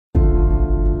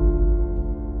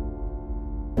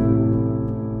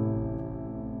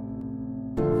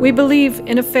We believe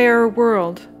in a fairer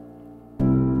world.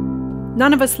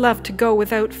 None of us left to go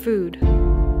without food,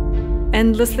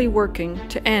 endlessly working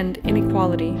to end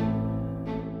inequality.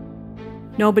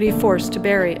 Nobody forced to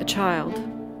bury a child.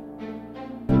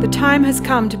 The time has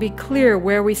come to be clear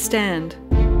where we stand.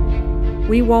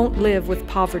 We won't live with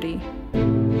poverty.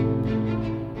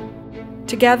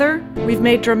 Together, we've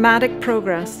made dramatic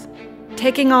progress,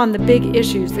 taking on the big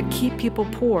issues that keep people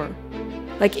poor,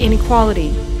 like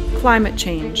inequality, climate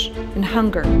change, and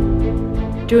hunger,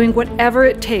 doing whatever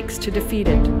it takes to defeat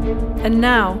it. And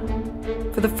now,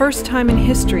 for the first time in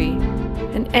history,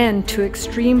 an end to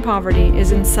extreme poverty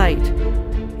is in sight.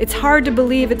 It's hard to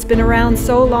believe it's been around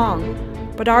so long,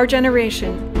 but our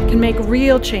generation can make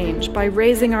real change by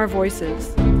raising our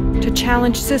voices to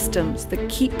challenge systems that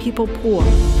keep people poor.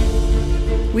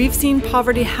 We've seen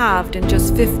poverty halved in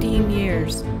just 15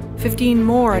 years. 15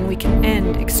 more and we can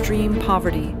end extreme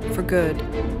poverty for good.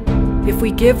 If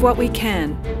we give what we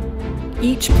can,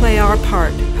 each play our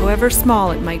part, however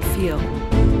small it might feel.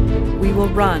 We will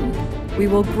run, we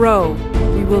will grow,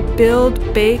 we will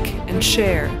build, bake, and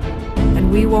share,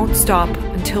 and we won't stop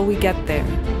until we get there.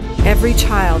 Every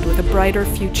child with a brighter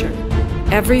future,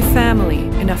 every family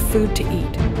enough food to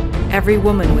eat, every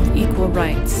woman with equal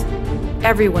rights,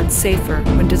 everyone safer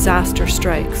when disaster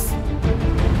strikes.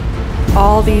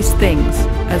 All these things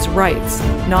as rights,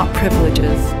 not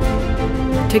privileges.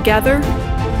 Together,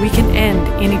 we can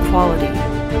end inequality.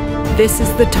 This is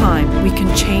the time we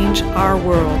can change our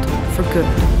world for good.